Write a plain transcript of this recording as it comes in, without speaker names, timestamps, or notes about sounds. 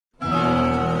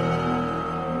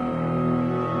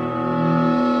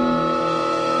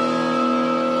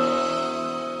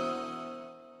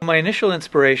My initial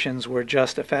inspirations were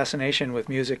just a fascination with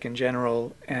music in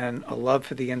general and a love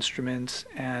for the instruments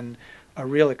and a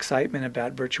real excitement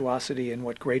about virtuosity and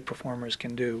what great performers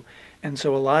can do. And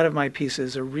so a lot of my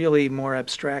pieces are really more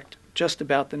abstract, just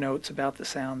about the notes, about the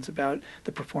sounds, about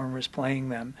the performers playing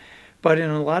them. But in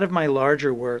a lot of my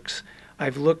larger works,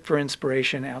 I've looked for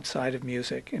inspiration outside of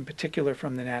music, in particular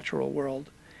from the natural world.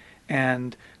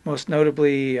 And most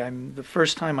notably, the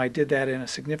first time I did that in a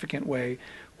significant way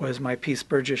was my piece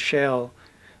Burgess Shale,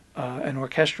 an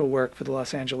orchestral work for the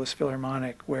Los Angeles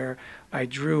Philharmonic, where I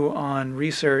drew on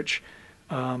research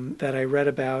that I read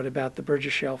about the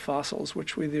Burgess Shale fossils,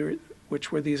 which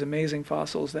were these amazing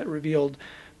fossils that revealed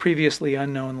previously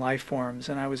unknown life forms.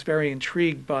 And I was very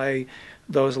intrigued by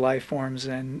those life forms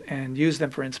and used them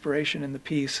for inspiration in the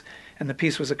piece. And the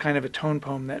piece was a kind of a tone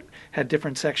poem that had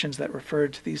different sections that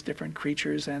referred to these different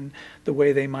creatures and the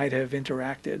way they might have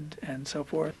interacted and so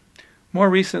forth. More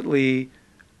recently,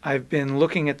 I've been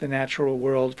looking at the natural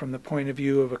world from the point of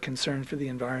view of a concern for the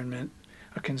environment,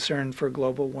 a concern for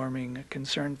global warming, a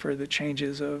concern for the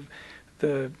changes of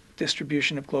the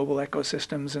distribution of global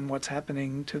ecosystems and what's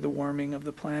happening to the warming of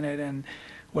the planet and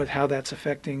how that's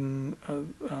affecting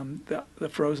the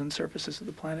frozen surfaces of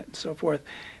the planet and so forth.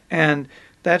 And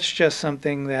that's just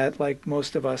something that, like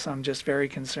most of us, I'm just very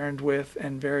concerned with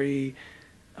and very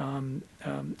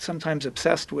sometimes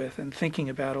obsessed with and thinking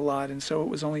about a lot. And so it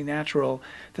was only natural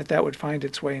that that would find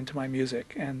its way into my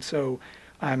music. And so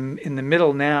I'm in the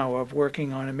middle now of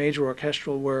working on a major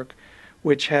orchestral work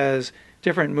which has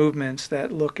different movements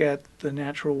that look at the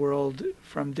natural world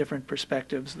from different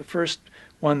perspectives. The first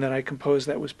one that I composed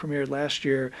that was premiered last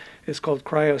year is called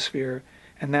Cryosphere,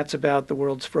 and that's about the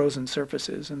world's frozen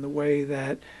surfaces and the way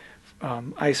that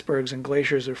icebergs and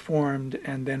glaciers are formed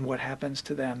and then what happens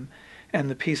to them. And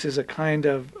the piece is a kind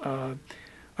of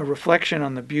a reflection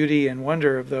on the beauty and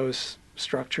wonder of those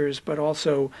structures, but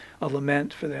also a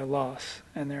lament for their loss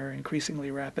and their increasingly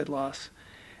rapid loss.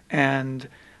 And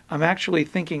I'm actually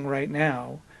thinking right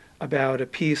now about a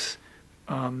piece,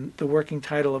 the working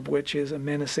title of which is A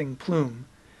Menacing Plume.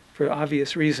 For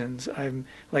obvious reasons,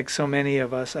 like so many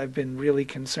of us, I've been really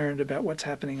concerned about what's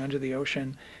happening under the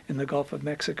ocean in the Gulf of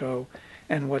Mexico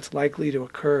and what's likely to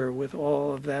occur with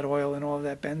all of that oil and all of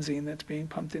that benzene that's being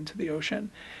pumped into the ocean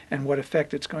and what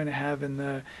effect it's going to have in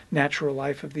the natural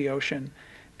life of the ocean.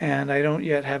 And I don't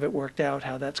yet have it worked out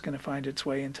how that's going to find its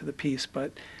way into the piece,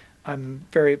 but I'm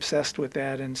very obsessed with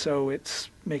that, and so it's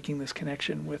making this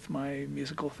connection with my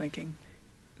musical thinking.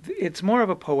 It's more of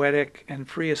a poetic and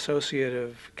free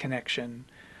associative connection.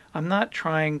 I'm not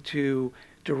trying to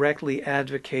directly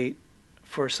advocate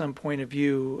for some point of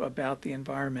view about the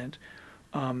environment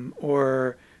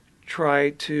or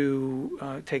try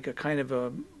to take a kind of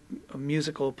a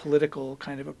musical, political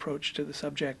kind of approach to the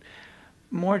subject.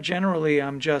 More generally,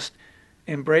 I'm just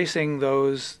embracing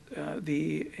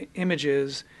the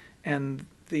images and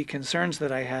the concerns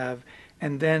that I have,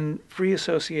 and then free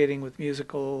associating with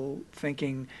musical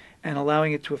thinking and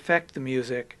allowing it to affect the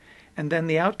music. And then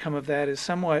the outcome of that is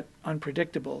somewhat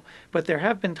unpredictable. But there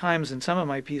have been times in some of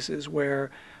my pieces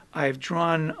where I've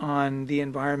drawn on the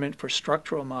environment for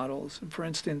structural models. For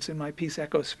instance, in my piece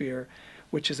Ecosphere,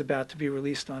 which is about to be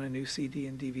released on a new CD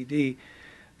and DVD,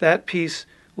 that piece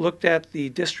looked at the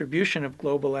distribution of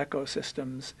global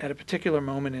ecosystems at a particular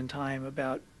moment in time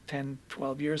about 10,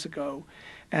 12 years ago,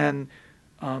 and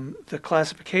the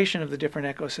classification of the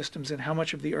different ecosystems and how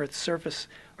much of the Earth's surface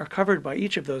are covered by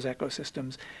each of those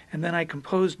ecosystems. And then I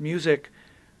composed music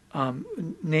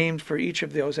named for each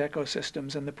of those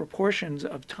ecosystems, and the proportions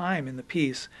of time in the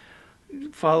piece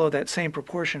follow that same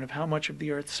proportion of how much of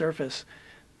the Earth's surface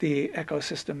the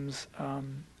ecosystems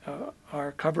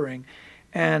are covering.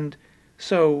 And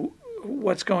so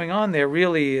what's going on there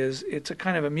really is it's a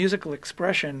kind of a musical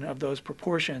expression of those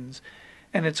proportions,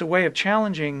 and it's a way of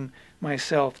challenging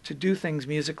myself to do things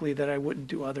musically that I wouldn't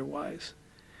do otherwise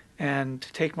and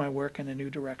to take my work in a new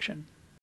direction.